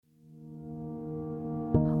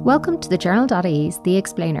Welcome to the Journal.ie's The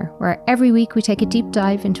Explainer, where every week we take a deep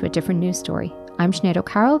dive into a different news story. I'm Sinead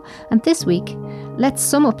O'Carroll, and this week, let's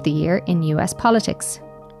sum up the year in US politics.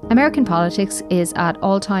 American politics is at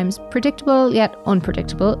all times predictable yet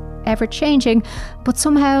unpredictable, ever-changing, but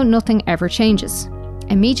somehow nothing ever changes.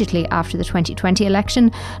 Immediately after the 2020 election,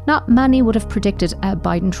 not many would have predicted a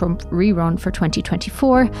Biden-Trump rerun for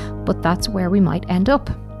 2024, but that's where we might end up.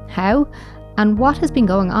 How? And what has been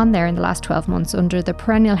going on there in the last 12 months under the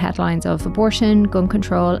perennial headlines of abortion, gun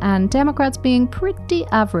control, and Democrats being pretty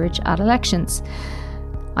average at elections?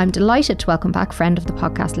 I'm delighted to welcome back friend of the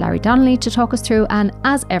podcast Larry Donnelly to talk us through an,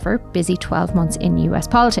 as ever, busy 12 months in US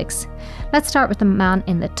politics. Let's start with the man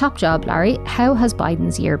in the top job, Larry. How has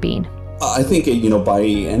Biden's year been? I think, by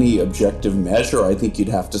any objective measure, I think you'd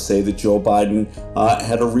have to say that Joe Biden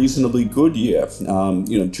had a reasonably good year.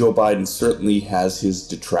 Joe Biden certainly has his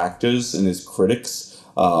detractors and his critics.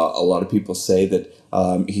 A lot of people say that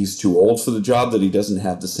he's too old for the job, that he doesn't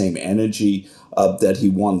have the same energy that he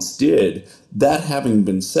once did. That having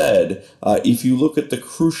been said, if you look at the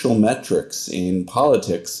crucial metrics in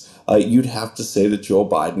politics, you'd have to say that Joe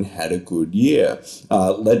Biden had a good year.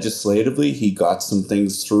 Legislatively, he got some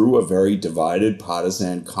things through a very divided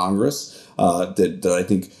partisan Congress that I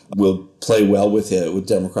think will play well with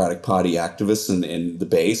Democratic Party activists in the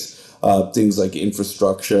base. Things like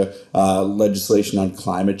infrastructure, legislation on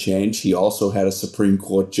climate change. He also had a Supreme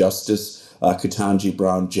Court Justice, Ketanji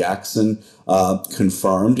Brown Jackson,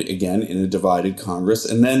 confirmed, again, in a divided Congress.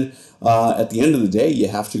 And then at the end of the day, you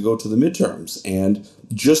have to go to the midterms. And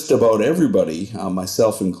just about everybody,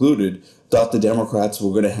 myself included, thought the Democrats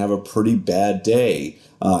were going to have a pretty bad day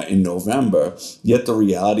in November. Yet the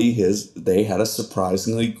reality is they had a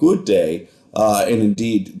surprisingly good day. And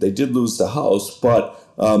indeed, they did lose the House, but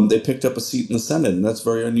they picked up a seat in the Senate, and that's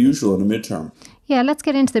very unusual in a midterm. Yeah, let's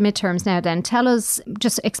get into the midterms now then. Tell us,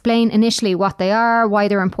 just explain initially what they are, why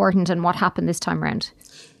they're important, and what happened this time around.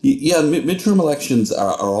 Yeah, midterm elections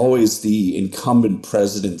are always the incumbent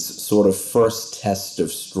president's sort of first test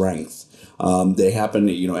of strength. They happen,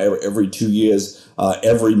 every 2 years.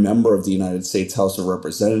 Every member of the United States House of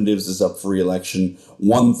Representatives is up for re-election.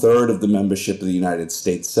 1/3 of the membership of the United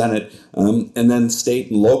States Senate, and then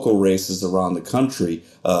state and local races around the country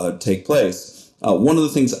take place. One of the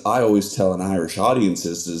things I always tell an Irish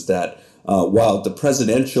audiences is that while the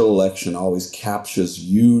presidential election always captures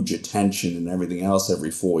huge attention and everything else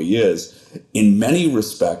every 4 years, in many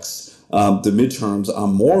respects, the midterms are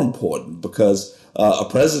more important because a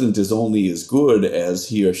president is only as good as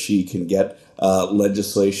he or she can get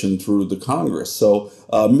legislation through the Congress. So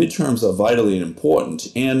midterms are vitally important.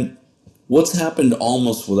 And what's happened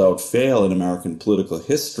almost without fail in American political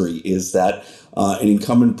history is that an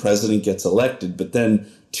incumbent president gets elected, but then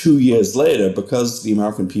 2 years later, because the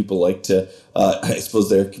American people like to, I suppose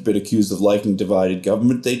they're a bit accused of liking divided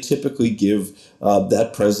government, they typically give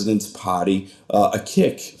that president's party a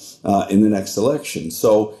kick in the next election.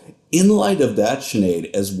 So in light of that,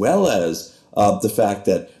 Sinead, as well as the fact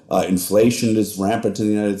that inflation is rampant in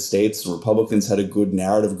the United States, the Republicans had a good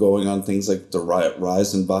narrative going on things like the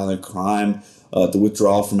rise in violent crime, the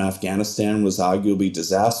withdrawal from Afghanistan was arguably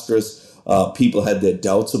disastrous. People had their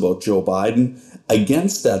doubts about Joe Biden.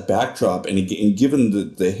 Against that backdrop, and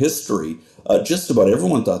given the history, just about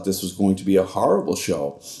everyone thought this was going to be a horrible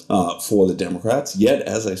show for the Democrats. Yet,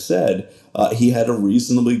 as I said, he had a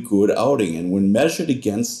reasonably good outing. And when measured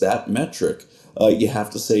against that metric, you have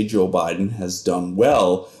to say Joe Biden has done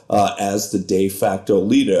well as the de facto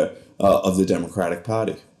leader of the Democratic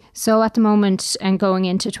Party. So at the moment and going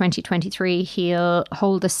into 2023, he'll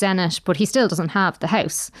hold the Senate, but he still doesn't have the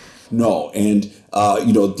House. No. And,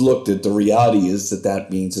 look, the reality is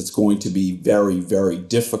that means it's going to be very, very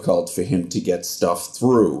difficult for him to get stuff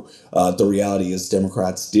through. The reality is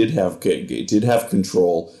Democrats did have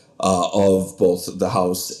control of both the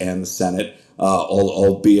House and the Senate,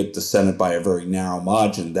 albeit the Senate by a very narrow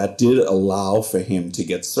margin. That did allow for him to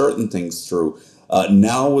get certain things through.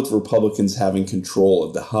 Now with Republicans having control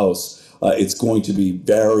of the House, it's going to be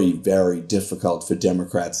very, very difficult for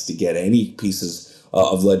Democrats to get any pieces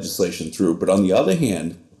of legislation through. But on the other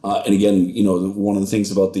hand, and again, one of the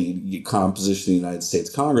things about the composition of the United States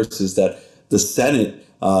Congress is that the Senate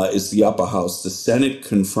is the upper house. The Senate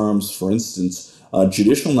confirms, for instance,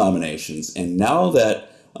 judicial nominations. And now that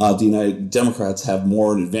the United Democrats have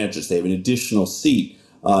more advantages, they have an additional seat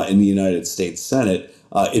in the United States Senate,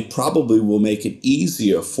 it probably will make it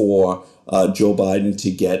easier for Joe Biden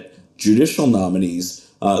to get judicial nominees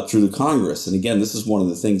through the Congress. And again, this is one of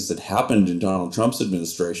the things that happened in Donald Trump's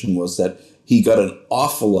administration was that he got an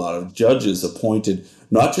awful lot of judges appointed,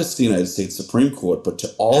 not just to the United States Supreme Court, but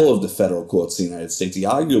to all of the federal courts of the United States. He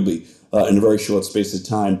arguably, in a very short space of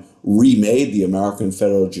time, remade the American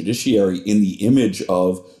federal judiciary in the image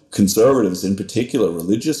of conservatives, in particular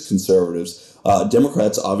religious conservatives.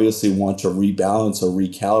 Democrats obviously want to rebalance or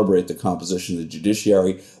recalibrate the composition of the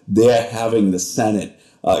judiciary. They're having the Senate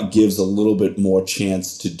gives a little bit more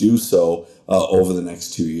chance to do so over the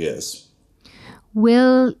next 2 years.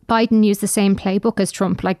 Will Biden use the same playbook as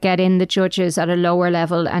Trump, like get in the judges at a lower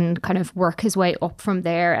level and kind of work his way up from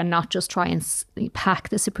there and not just try and pack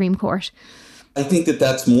the Supreme Court? I think that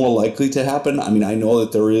that's more likely to happen. I mean, I know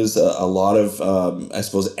that there is a lot of, I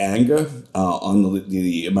suppose, anger on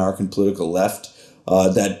the American political left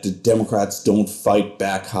that the Democrats don't fight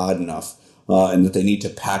back hard enough and that they need to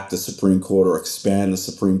pack the Supreme Court or expand the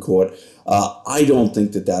Supreme Court. I don't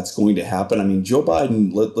think that that's going to happen. I mean, Joe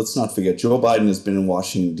Biden, let's not forget, Joe Biden has been in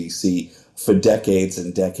Washington, D.C. for decades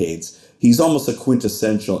and decades. He's almost a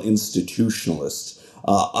quintessential institutionalist.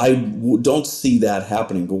 Don't see that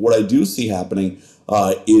happening. But what I do see happening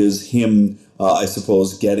is him, I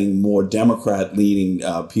suppose, getting more Democrat-leaning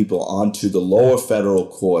people onto the lower federal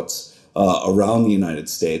courts around the United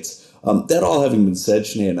States. That all having been said,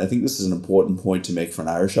 Sinead, and I think this is an important point to make for an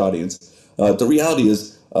Irish audience, the reality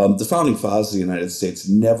is the founding fathers of the United States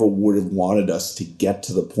never would have wanted us to get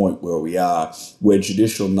to the point where we are, where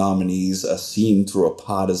judicial nominees are seen through a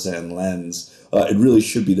partisan lens. It really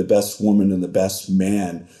should be the best woman and the best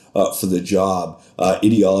man for the job.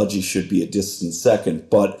 Ideology should be a distant second.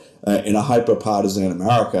 But in a hyper-partisan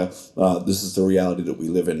America, this is the reality that we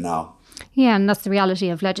live in now. Yeah, and that's the reality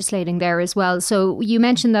of legislating there as well. So you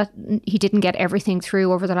mentioned that he didn't get everything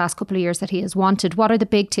through over the last couple of years that he has wanted. What are the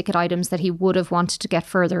big ticket items that he would have wanted to get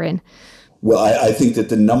further in? Well, I think that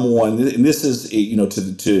the number one, and this is,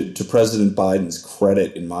 to President Biden's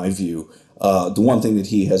credit, in my view, the one thing that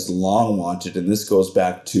he has long wanted, and this goes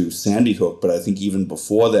back to Sandy Hook, but I think even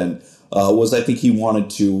before then, was I think he wanted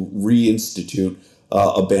to reinstitute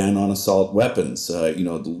a ban on assault weapons, the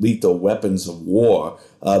lethal weapons of war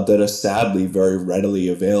that are sadly very readily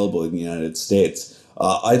available in the United States.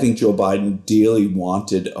 I think Joe Biden dearly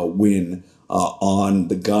wanted a win on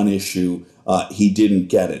the gun issue. He didn't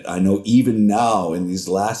get it. I know even now in these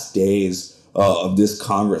last days of this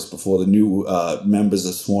Congress, before the new members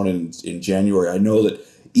are sworn in January, I know that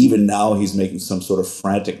even now he's making some sort of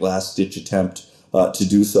frantic last-ditch attempt to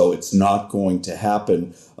do so. It's not going to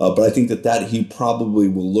happen. But I think that he probably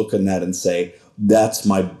will look on that and say, that's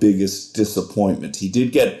my biggest disappointment. He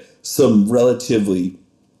did get some relatively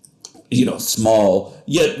small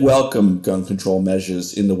yet welcome gun control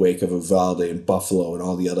measures in the wake of Uvalde and Buffalo and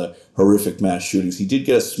all the other horrific mass shootings. He did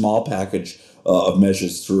get a small package of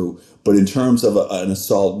measures through, but in terms of an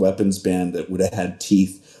assault weapons ban that would have had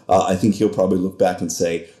teeth, I think he'll probably look back and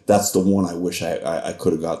say, that's the one I wish I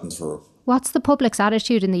could have gotten through. What's the public's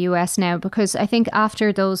attitude in the US now? Because I think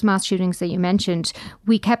after those mass shootings that you mentioned,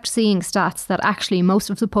 we kept seeing stats that actually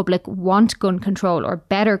most of the public want gun control or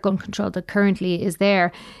better gun control that currently is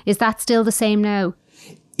there. Is that still the same now?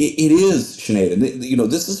 It is, Sinead. And,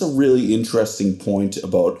 this is a really interesting point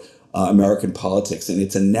about American politics. And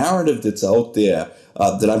it's a narrative that's out there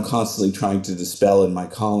that I'm constantly trying to dispel in my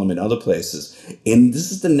column and other places. And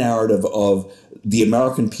this is the narrative of the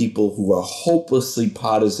American people who are hopelessly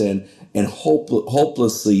partisan and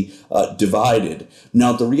hopelessly divided.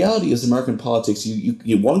 Now, the reality is American politics,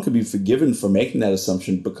 one could be forgiven for making that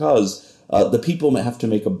assumption because the people have to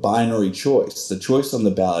make a binary choice. The choice on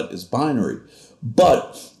the ballot is binary.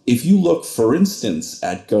 But if you look, for instance,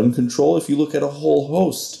 at gun control, if you look at a whole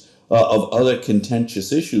host of other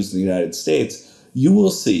contentious issues in the United States, you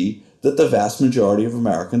will see that the vast majority of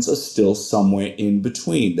Americans are still somewhere in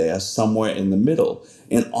between. They are somewhere in the middle.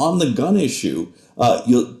 And on the gun issue,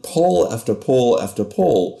 poll after poll after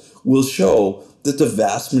poll will show that the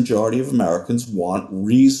vast majority of Americans want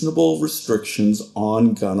reasonable restrictions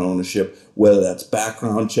on gun ownership, whether that's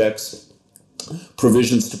background checks,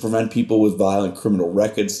 provisions to prevent people with violent criminal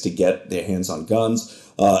records to get their hands on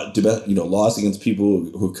guns, laws against people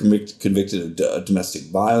who are convicted of domestic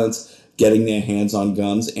violence, getting their hands on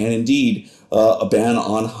guns, and indeed a ban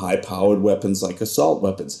on high-powered weapons like assault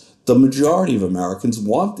weapons. The majority of Americans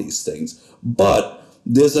want these things, but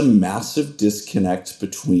there's a massive disconnect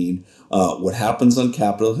between what happens on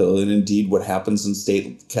Capitol Hill and indeed what happens in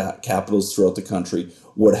state capitals throughout the country,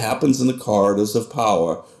 what happens in the corridors of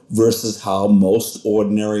power versus how most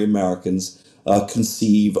ordinary Americans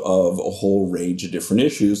conceive of a whole range of different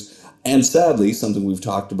issues. And sadly, something we've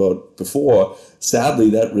talked about before, sadly,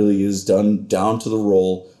 that really is done down to the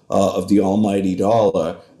role of the almighty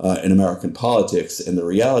dollar in American politics. And the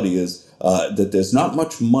reality is that there's not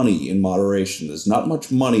much money in moderation. There's not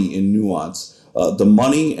much money in nuance. The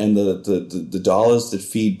money and the dollars that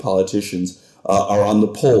feed politicians are on the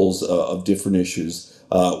polls of different issues,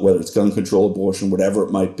 whether it's gun control, abortion, whatever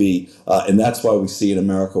it might be. And that's why we see in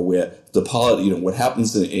America where what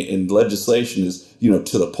happens in legislation is,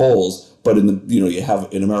 to the polls, but you have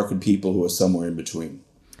in American people who are somewhere in between.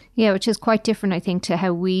 Yeah, which is quite different, I think, to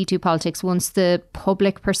how we do politics. Once the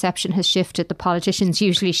public perception has shifted, the politicians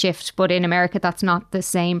usually shift. But in America, that's not the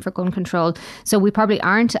same for gun control. So we probably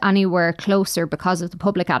aren't anywhere closer because of the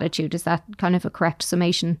public attitude. Is that kind of a correct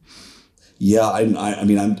summation? Yeah,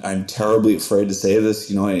 I'm terribly afraid to say this,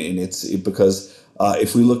 and it's because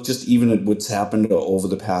if we look just even at what's happened over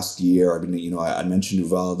the past year, I mentioned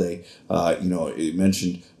Uvalde, it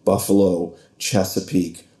mentioned Buffalo,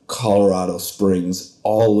 Chesapeake, Colorado Springs,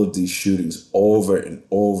 all of these shootings over and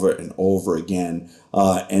over and over again,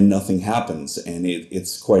 and nothing happens. And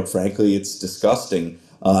it's quite frankly, it's disgusting.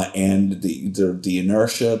 And the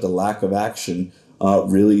inertia, the lack of action,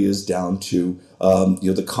 really is down to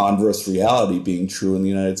the converse reality being true in the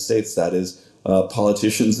United States. That is,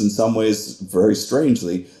 politicians in some ways, very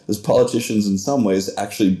strangely, as politicians in some ways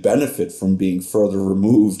actually benefit from being further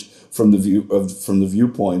removed from the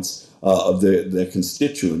viewpoints of their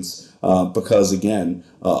constituents, because again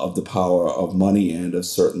of the power of money and of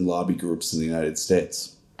certain lobby groups in the United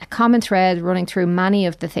States. A common thread running through many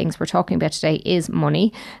of the things we're talking about today is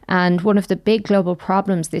money. And one of the big global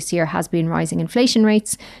problems this year has been rising inflation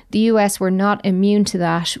rates. The US were not immune to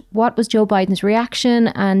that. What was Joe Biden's reaction,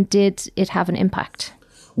 and did it have an impact?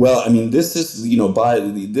 Well, this is,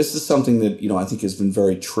 this is something that, I think has been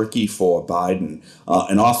very tricky for Biden.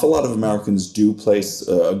 An awful lot of Americans do place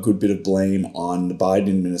a good bit of blame on the Biden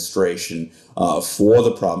administration for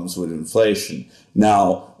the problems with inflation.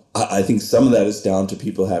 Now, I think some of that is down to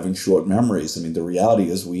people having short memories. The reality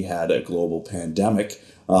is we had a global pandemic.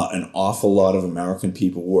 An awful lot of American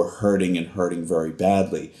people were hurting and hurting very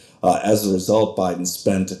badly. As a result, Biden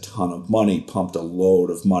spent a ton of money, pumped a load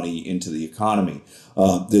of money into the economy.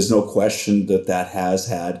 There's no question that has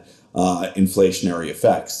had inflationary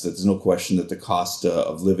effects. There's no question that the cost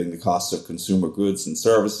of living, the cost of consumer goods and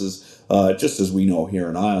services, just as we know here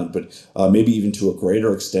in Ireland, but maybe even to a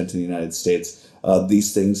greater extent in the United States,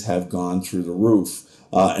 these things have gone through the roof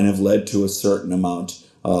and have led to a certain amount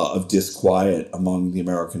of disquiet among the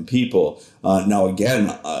American people. Now, again,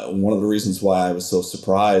 one of the reasons why I was so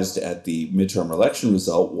surprised at the midterm election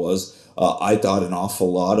result was I thought an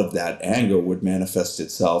awful lot of that anger would manifest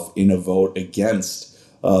itself in a vote against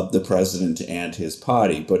the president and his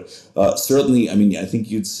party. But certainly, I think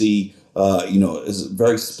you'd see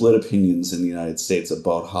very split opinions in the United States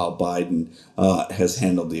about how Biden has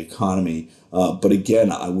handled the economy. But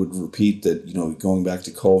again, I would repeat that, going back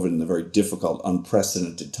to COVID and the very difficult,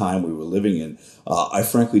 unprecedented time we were living in, I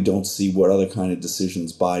frankly don't see what other kind of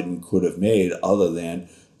decisions Biden could have made other than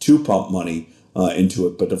to pump money into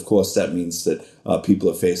it. But of course, that means that people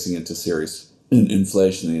are facing into serious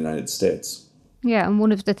inflation in the United States. Yeah, and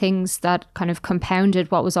one of the things that kind of compounded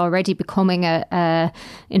what was already becoming a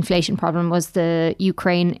inflation problem was the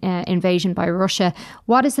Ukraine invasion by Russia.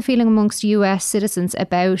 What is the feeling amongst US citizens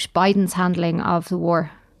about Biden's handling of the war?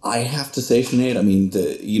 I have to say, Sinead,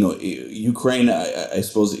 Ukraine, I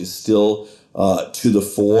suppose, is still to the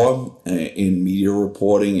fore in media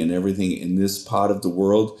reporting and everything in this part of the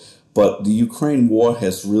world. But the Ukraine war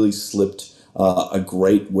has really slipped a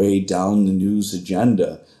great way down the news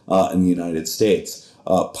agenda in the United States.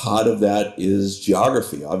 Part of that is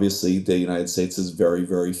geography. Obviously, the United States is very,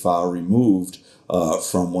 very far removed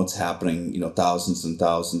from what's happening, thousands and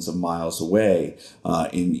thousands of miles away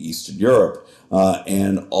in Eastern Europe.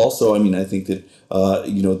 And also, I think that,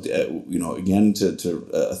 again, to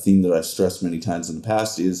a theme that I've stressed many times in the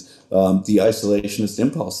past is the isolationist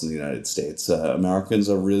impulse in the United States. Americans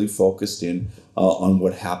are really focused in on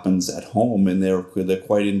what happens at home, and they're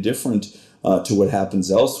quite indifferent to what happens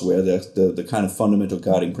elsewhere. The kind of fundamental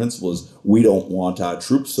guiding principle is we don't want our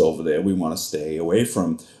troops over there. We want to stay away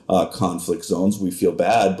from conflict zones. We feel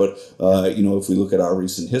bad, but if we look at our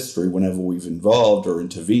recent history, whenever we've involved or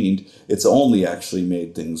intervened, it's only actually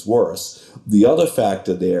made things worse. The other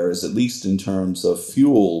factor there is, at least in terms of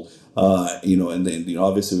fuel,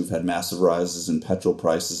 obviously we've had massive rises in petrol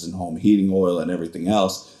prices and home heating oil and everything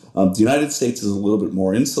else. The United States is a little bit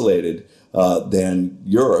more insulated than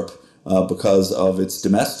Europe because of its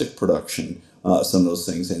domestic production, some of those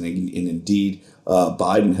things. And indeed,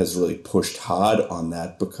 Biden has really pushed hard on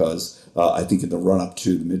that because I think in the run up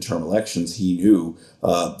to the midterm elections, he knew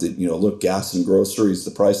that, look, gas and groceries,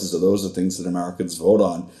 the prices of those are things that Americans vote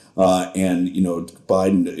on. And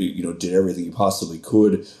Biden, did everything he possibly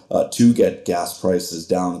could to get gas prices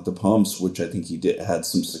down at the pumps, which I think he had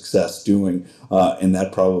some success doing. And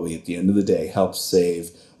that probably at the end of the day helped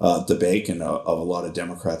save the bacon of a lot of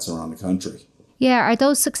Democrats around the country. Yeah, are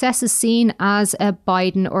those successes seen as a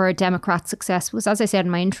Biden or a Democrat success? Because as I said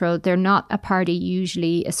in my intro, they're not a party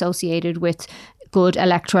usually associated with good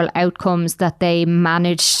electoral outcomes that they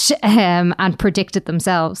managed and predicted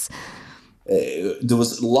themselves. There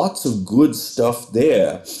was lots of good stuff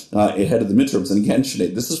there ahead of the midterms. And again,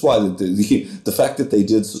 Sinead, this is why the fact that they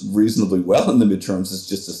did reasonably well in the midterms is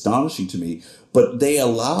just astonishing to me. But they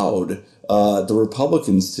allowed the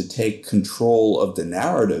Republicans to take control of the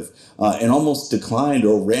narrative and almost declined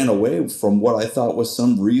or ran away from what I thought was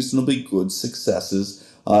some reasonably good successes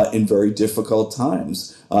in very difficult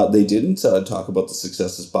times. They didn't talk about the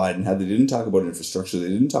successes Biden had. They didn't talk about infrastructure. They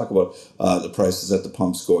didn't talk about the prices at the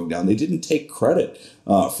pumps going down. They didn't take credit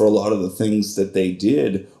for a lot of the things that they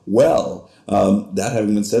did well. That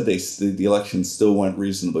having been said, the election still went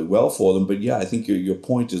reasonably well for them. But yeah, I think your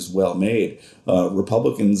point is well made.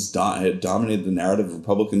 Republicans dominated the narrative.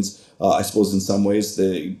 Republicans, I suppose, in some ways,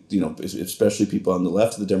 especially people on the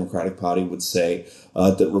left of the Democratic Party would say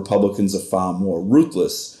that Republicans are far more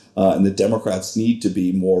ruthless, and that Democrats need to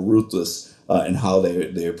be more ruthless in how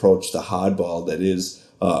they approach the hardball that is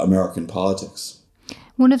American politics.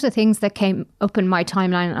 One of the things that came up in my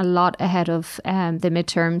timeline a lot ahead of the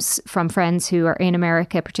midterms from friends who are in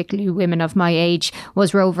America, particularly women of my age,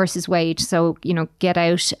 was Roe versus Wade. So, get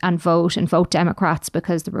out and vote Democrats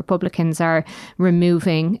because the Republicans are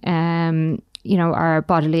removing, our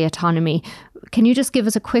bodily autonomy. Can you just give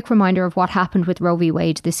us a quick reminder of what happened with Roe v.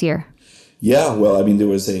 Wade this year? Yeah, well, I mean, there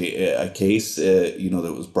was a case,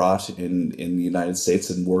 that was brought in the United States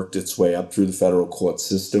and worked its way up through the federal court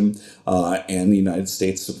system. And the United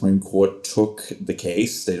States Supreme Court took the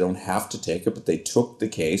case. They don't have to take it, but they took the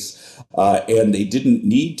case. And they didn't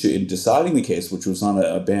need to, in deciding the case, which was on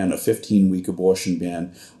a 15-week abortion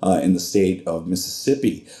ban in the state of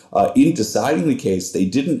Mississippi. In deciding the case, they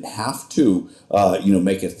didn't have to,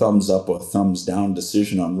 make a thumbs up or thumbs down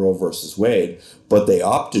decision on Roe versus Wade. But they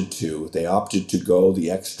opted to. They opted to go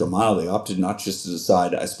the extra mile. They opted not just to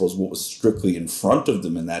decide, I suppose, what was strictly in front of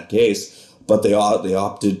them in that case, but they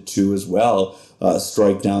opted to as well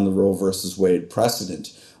strike down the Roe versus Wade precedent.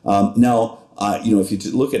 Now, if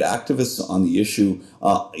you look at activists on the issue,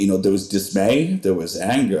 there was dismay, there was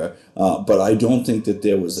anger, but I don't think that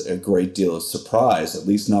there was a great deal of surprise, at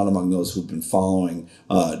least not among those who've been following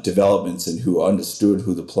developments and who understood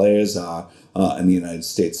who the players are in the United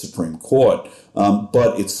States Supreme Court.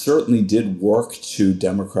 But it certainly did work to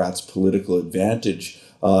Democrats' political advantage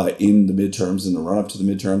in the midterms, in the run-up to the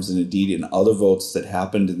midterms, and indeed in other votes that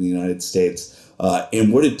happened in the United States.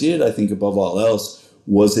 And what it did, I think, above all else,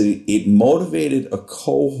 was it motivated a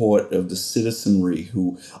cohort of the citizenry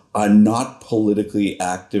who are not politically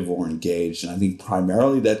active or engaged. And I think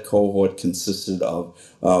primarily that cohort consisted of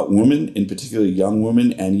women, in particular young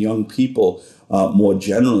women, and young people more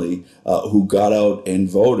generally, who got out and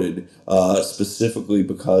voted specifically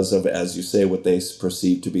because of, as you say, what they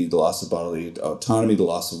perceived to be the loss of bodily autonomy, the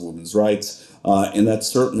loss of women's rights. And that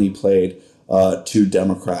certainly played to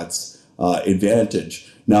Democrats'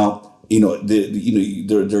 advantage. Now,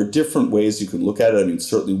 there are different ways you can look at it. I mean, it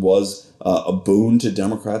certainly was a boon to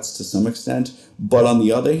Democrats to some extent. But on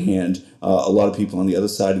the other hand, a lot of people on the other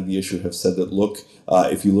side of the issue have said that, look,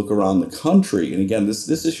 if you look around the country, and again,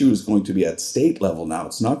 this issue is going to be at state level now.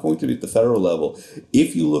 It's not going to be at the federal level.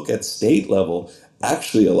 If you look at state level,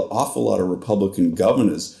 actually an awful lot of Republican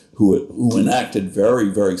governors who enacted very,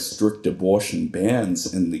 very strict abortion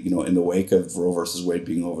bans in the wake of Roe versus Wade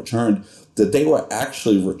being overturned, that they were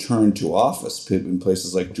actually returned to office in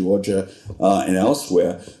places like Georgia and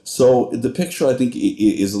elsewhere. So the picture, I think,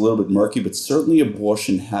 is a little bit murky, but certainly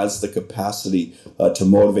abortion has the capacity to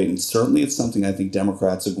motivate, and certainly it's something I think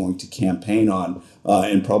Democrats are going to campaign on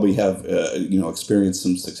and probably have experienced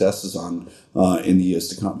some successes on in the years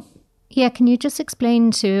to come. Yeah, can you just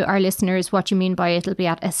explain to our listeners what you mean by it'll be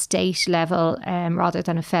at a state level rather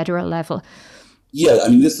than a federal level? Yeah, I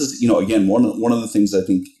mean, this is, again, one of the things I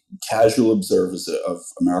think casual observers of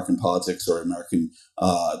American politics or American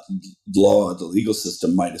law, the legal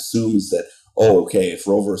system, might assume is that, if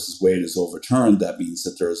Roe versus Wade is overturned, that means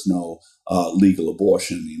that there is no legal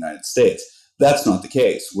abortion in the United States. That's not the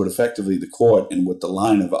case. What effectively the court and what the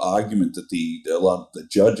line of argument that a lot of the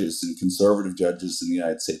judges and conservative judges in the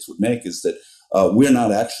United States would make is that we're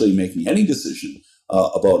not actually making any decision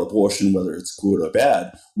about abortion, whether it's good or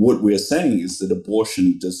bad. What we're saying is that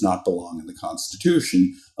abortion does not belong in the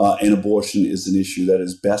Constitution, and abortion is an issue that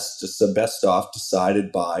is best off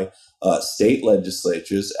decided by state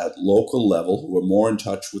legislatures at local level who are more in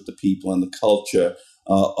touch with the people and the culture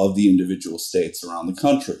of the individual states around the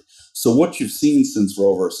country. So what you've seen since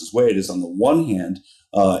Roe versus Wade is, on the one hand,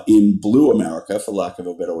 in blue America, for lack of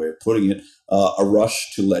a better way of putting it, a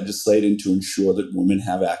rush to legislate and to ensure that women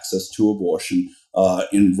have access to abortion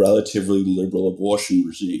in relatively liberal abortion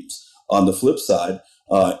regimes. On the flip side,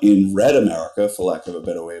 in red America, for lack of a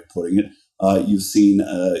better way of putting it, you've seen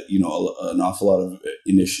an awful lot of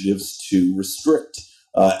initiatives to restrict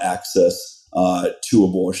access to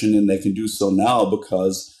abortion, and they can do so now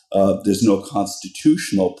because there's no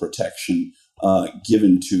constitutional protection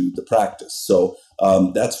given to the practice. So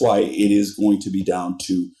that's why it is going to be down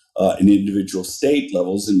to an individual state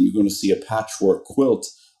levels, and you're going to see a patchwork quilt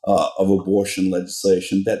of abortion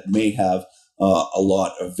legislation that may have a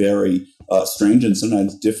lot of very strange and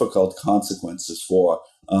sometimes difficult consequences for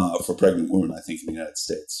pregnant women, I think, in the United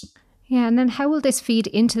States. Yeah, and then how will this feed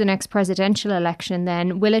into the next presidential election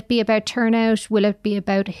then? Will it be about turnout? Will it be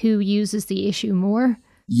about who uses the issue more?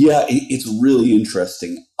 Yeah, it's really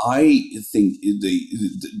interesting. I think the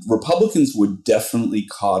Republicans were definitely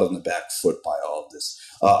caught on the back foot by all of this.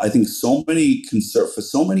 I think so many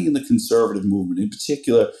in the conservative movement, in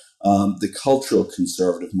particular the cultural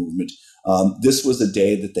conservative movement, this was a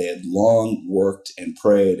day that they had long worked and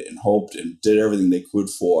prayed and hoped and did everything they could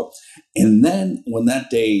for. And then when that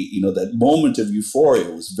day, that moment of euphoria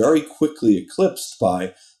was very quickly eclipsed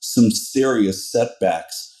by some serious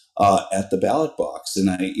setbacks at the ballot box. And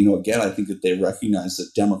I think that they recognize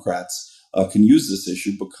that Democrats can use this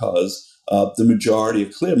issue because a clear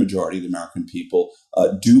majority of the American people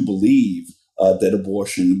do believe that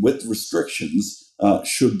abortion with restrictions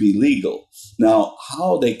should be legal. Now,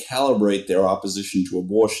 how they calibrate their opposition to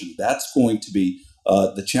abortion, that's going to be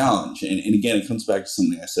the challenge. And again, it comes back to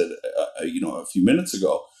something I said, a few minutes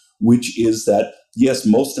ago, which is that, yes,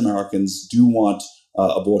 most Americans do want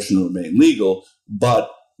abortion to remain legal,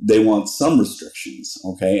 but they want some restrictions,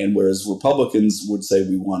 okay? And whereas Republicans would say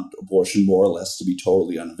we want abortion more or less to be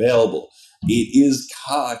totally unavailable, it is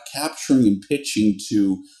capturing and pitching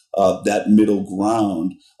to that middle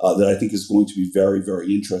ground that I think is going to be very,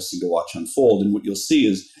 very interesting to watch unfold. And what you'll see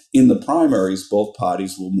is in the primaries, both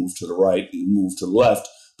parties will move to the right and move to the left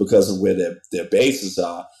because of where their bases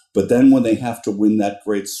are. But then when they have to win that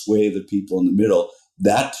great swathe of people in the middle,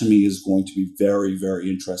 that to me is going to be very, very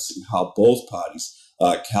interesting how both parties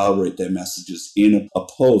calibrate their messages in a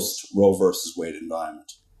post-Roe versus Wade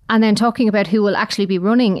environment. And then talking about who will actually be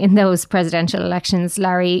running in those presidential elections,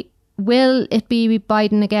 Larry, will it be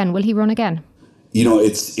Biden again? Will he run again?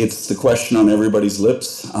 It's the question on everybody's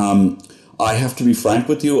lips. I have to be frank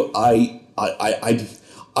with you. I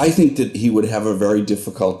think that he would have a very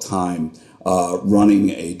difficult time running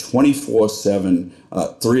a 24/7,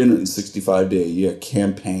 365-day-a-year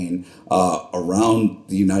campaign around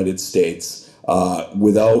the United States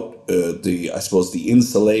without the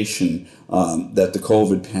insulation that the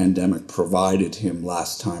COVID pandemic provided him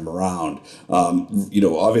last time around.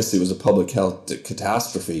 Obviously it was a public health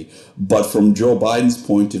catastrophe, but from Joe Biden's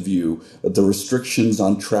point of view, the restrictions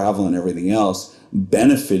on travel and everything else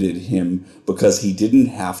benefited him because he didn't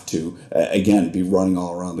have to, again, be running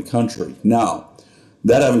all around the country. Now,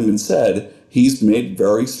 that having been said, he's made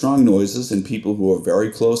very strong noises, and people who are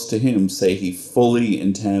very close to him say he fully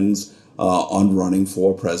intends on running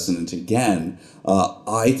for president again.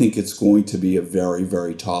 I think it's going to be a very,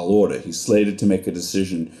 very tall order. He's slated to make a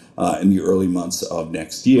decision in the early months of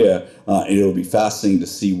next year, and it'll be fascinating to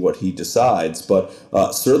see what he decides. But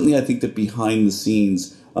certainly I think that behind the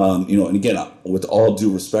scenes, and again, with all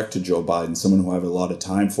due respect to Joe Biden, someone who I have a lot of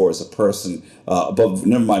time for as a person,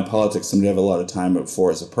 never mind politics, somebody I have a lot of time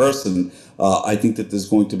for as a person, I think that there's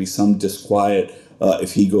going to be some disquiet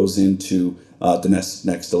if he goes into the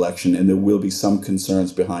next election, and there will be some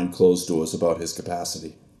concerns behind closed doors about his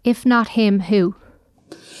capacity. If not him, who?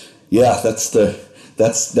 Yeah, that's the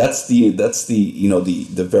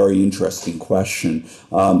very interesting question.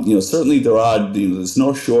 Certainly there's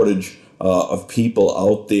no shortage of people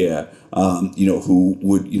out there, who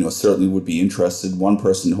would, certainly would be interested. One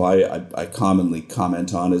person who I commonly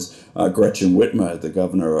comment on is Gretchen Whitmer, the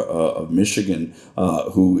governor of Michigan,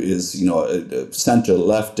 who is, a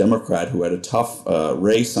center-left Democrat who had a tough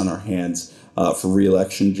race on her hands for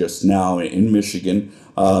re-election just now in Michigan,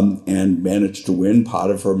 and managed to win.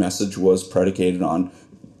 Part of her message was predicated on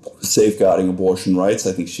safeguarding abortion rights.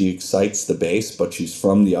 I think she excites the base, but she's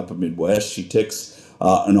from the upper Midwest. She ticks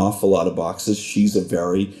an awful lot of boxes. She's a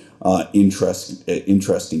very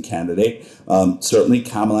interesting candidate. Certainly,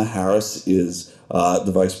 Kamala Harris is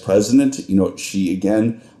the vice president. She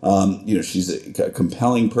again, she's a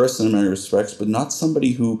compelling person in many respects, but not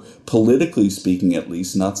somebody who, politically speaking at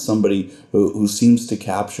least, not somebody who seems to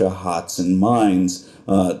capture hearts and minds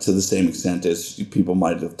to the same extent as people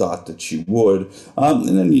might have thought that she would.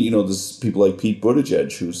 And then, there's people like Pete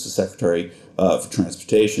Buttigieg, who's the Secretary for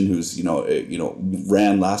Transportation, who's,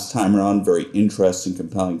 ran last time around, very interesting,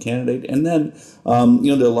 compelling candidate. And then,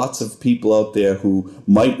 there are lots of people out there who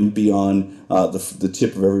mightn't be on the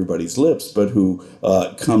tip of everybody's lips, but who,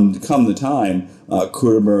 come the time,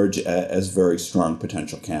 could emerge as very strong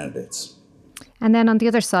potential candidates. And then on the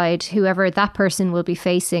other side, whoever that person will be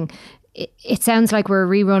facing, it sounds like we're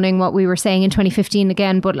rerunning what we were saying in 2015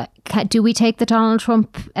 again, but do we take the Donald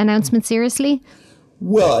Trump announcement seriously?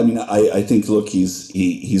 Well, I mean, I think, look, he's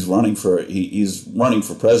running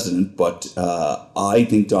for president, but I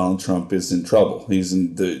think Donald Trump is in trouble. He's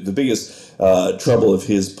in the biggest trouble of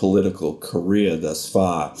his political career thus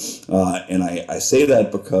far, and I say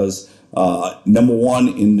that because number one,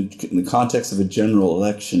 in the context of a general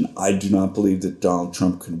election, I do not believe that Donald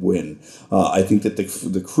Trump could win. I think that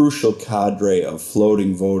the crucial cadre of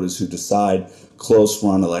floating voters who decide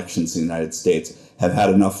close-run elections in the United States have had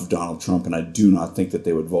enough of Donald Trump, and I do not think that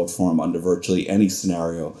they would vote for him under virtually any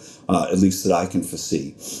scenario, at least that I can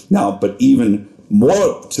foresee. Now, but even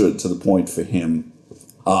more to the point for him,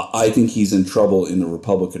 I think he's in trouble in the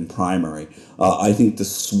Republican primary. I think the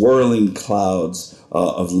swirling clouds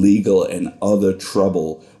of legal and other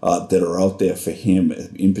trouble that are out there for him,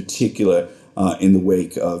 in particular in the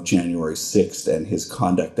wake of January 6th and his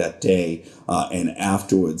conduct that day and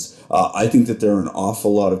afterwards, I think that there are an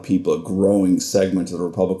awful lot of people, a growing segment of the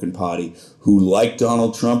Republican Party, who like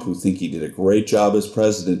Donald Trump, who think he did a great job as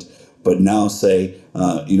president, but now say,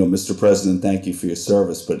 Mr. President, thank you for your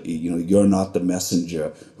service, but, you're not the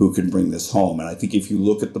messenger who can bring this home. And I think if you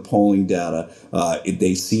look at the polling data,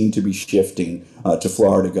 they seem to be shifting to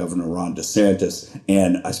Florida Governor Ron DeSantis.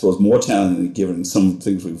 And I suppose more tellingly, given some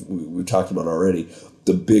things we've talked about already,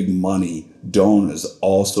 the big money donors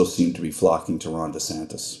also seem to be flocking to Ron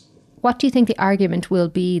DeSantis. What do you think the argument will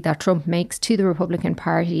be that Trump makes to the Republican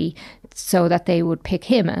Party so that they would pick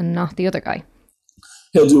him and not the other guy?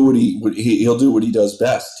 He'll do what he does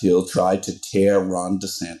best. He'll try to tear Ron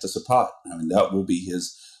DeSantis apart. I mean, that will be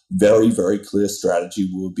his very, very clear strategy,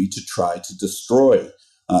 will be to try to destroy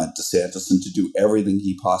DeSantis and to do everything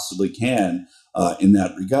he possibly can in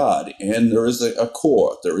that regard. And there is a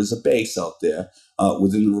core, there is a base out there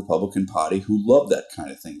within the Republican Party who love that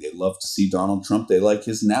kind of thing. They love to see Donald Trump. They like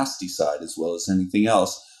his nasty side as well as anything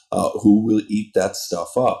else, who will eat that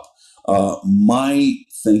stuff up. My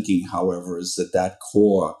thinking, however, is that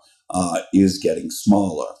core is getting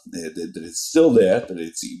smaller. That it's still there, but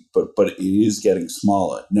it is getting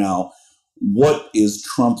smaller. Now, what is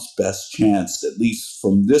Trump's best chance, at least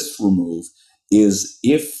from this remove, is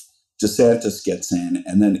if DeSantis gets in,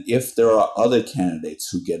 and then if there are other candidates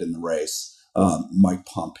who get in the race, Mike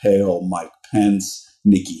Pompeo, Mike Pence,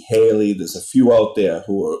 Nikki Haley. There's a few out there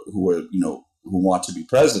who want to be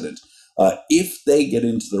president. If they get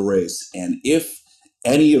into the race, and if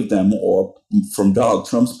any of them, or from Donald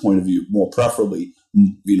Trump's point of view, more preferably,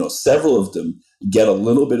 several of them get a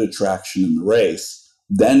little bit of traction in the race,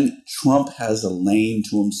 then Trump has a lane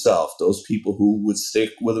to himself. Those people who would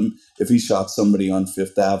stick with him if he shot somebody on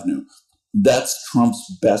Fifth Avenue. That's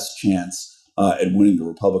Trump's best chance at winning the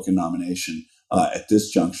Republican nomination at this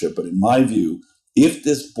juncture. But in my view, if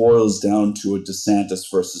this boils down to a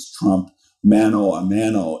DeSantis versus Trump mano a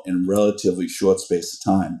mano in relatively short space of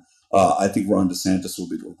time, I think Ron DeSantis will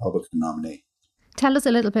be the Republican nominee. Tell us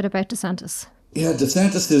a little bit about DeSantis. Yeah,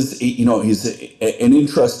 DeSantis is, he's an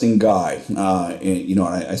interesting guy. And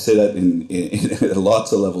I say that in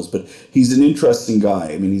lots of levels, but he's an interesting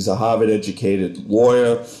guy. I mean, he's a Harvard-educated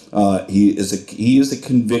lawyer. He is a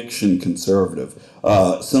conviction conservative.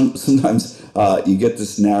 Sometimes you get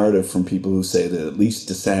this narrative from people who say that at least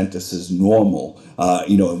DeSantis is normal,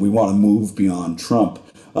 and we want to move beyond Trump.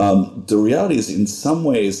 The reality is, in some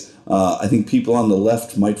ways, I think people on the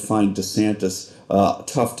left might find DeSantis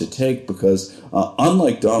tough to take because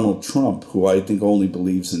unlike Donald Trump, who I think only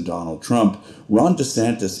believes in Donald Trump, Ron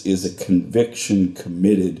DeSantis is a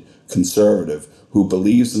conviction-committed conservative who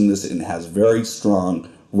believes in this and has very strong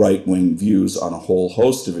right-wing views on a whole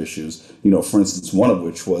host of issues. For instance, one of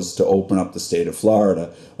which was to open up the state of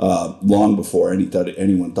Florida long before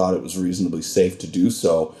anyone thought it was reasonably safe to do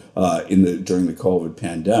so during the COVID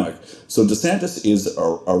pandemic. So DeSantis is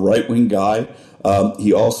a right-wing guy.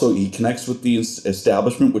 He connects with the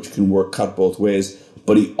establishment, which can cut both ways.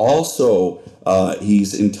 But he also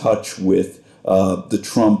he's in touch with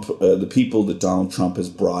the people that Donald Trump has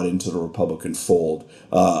brought into the Republican fold,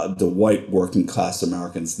 the white working class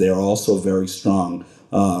Americans. They're also very strong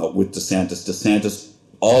with DeSantis. DeSantis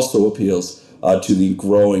also appeals to the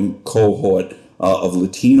growing cohort of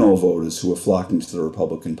Latino voters who are flocking to the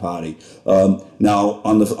Republican Party. Now,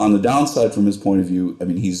 on the downside, from his point of view, I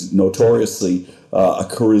mean, he's notoriously a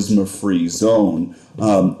charisma-free zone.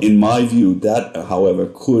 In my view, that,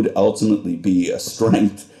 however, could ultimately be a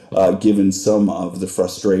strength, given some of the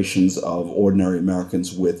frustrations of ordinary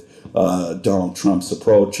Americans with Donald Trump's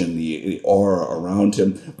approach and the aura around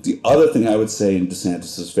him. The other thing I would say in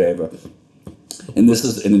DeSantis' favor, and this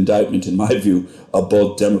is an indictment, in my view, of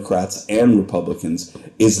both Democrats and Republicans,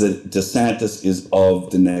 is that DeSantis is of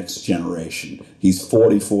the next generation. He's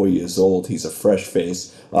 44 years old. He's a fresh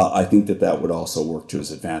face. I think that would also work to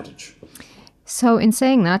his advantage. So in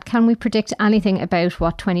saying that, can we predict anything about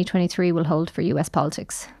what 2023 will hold for US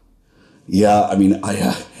politics? Yeah, I mean,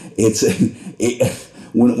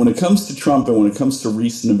 when it comes to Trump and when it comes to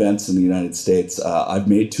recent events in the United States, I've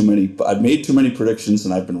made too many predictions,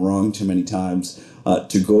 and I've been wrong too many times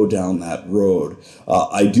to go down that road.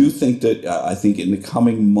 I do think that I think in the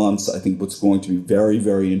coming months, I think what's going to be very,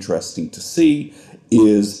 very interesting to see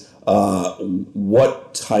is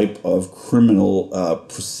what type of criminal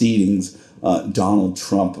proceedings Donald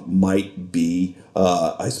Trump might be,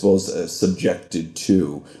 subjected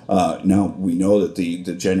to. Now, we know that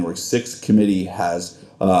the January 6th committee has,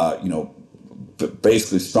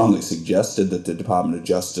 basically strongly suggested that the Department of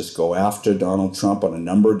Justice go after Donald Trump on a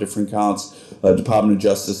number of different counts. The Department of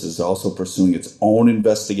Justice is also pursuing its own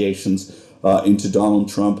investigations into Donald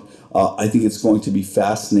Trump. I think it's going to be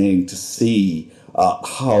fascinating to see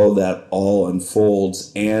how that all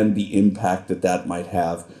unfolds and the impact that might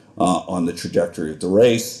have on the trajectory of the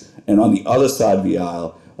race. And on the other side of the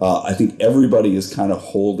aisle, I think everybody is kind of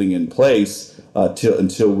holding in place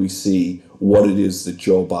until we see what it is that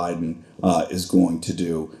Joe Biden is going to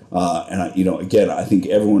do. Again, I think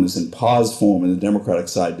everyone is in pause form in the Democratic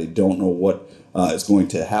side. They don't know what is going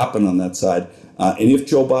to happen on that side. And if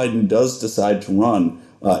Joe Biden does decide to run,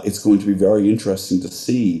 it's going to be very interesting to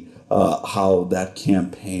see how that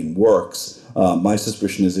campaign works. My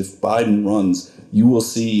suspicion is if Biden runs, you will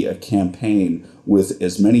see a campaign with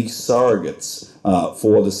as many surrogates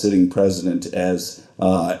for the sitting president as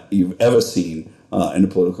you've ever seen in a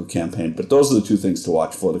political campaign. But those are the two things to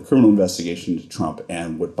watch for: the criminal investigation into Trump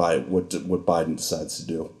and what Biden decides to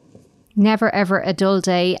do. Never, ever a dull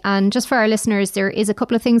day. And just for our listeners, there is a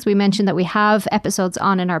couple of things we mentioned that we have episodes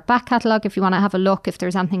on in our back catalogue. If you want to have a look, if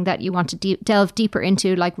there's anything that you want to delve deeper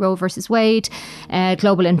into, like Roe versus Wade,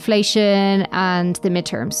 global inflation and the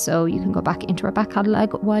midterms. So you can go back into our back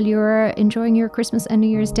catalogue while you're enjoying your Christmas and New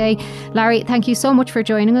Year's Day. Larry, thank you so much for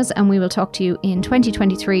joining us, and we will talk to you in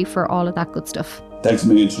 2023 for all of that good stuff. Thanks a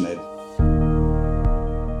million, Sinead.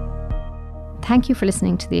 Thank you for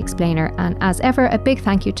listening to The Explainer, and as ever, a big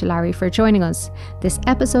thank you to Larry for joining us. This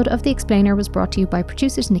episode of The Explainer was brought to you by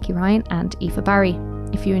producers Nikki Ryan and Aoife Barry.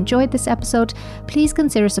 If you enjoyed this episode, please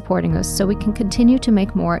consider supporting us so we can continue to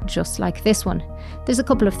make more just like this one. There's a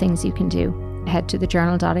couple of things you can do. Head to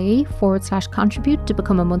thejournal.ie/contribute to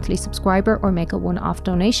become a monthly subscriber or make a one-off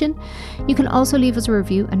donation. You can also leave us a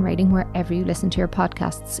review and rating wherever you listen to your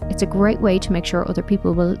podcasts. It's a great way to make sure other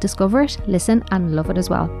people will discover it, listen and love it as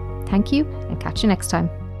well. Thank you, and catch you next time.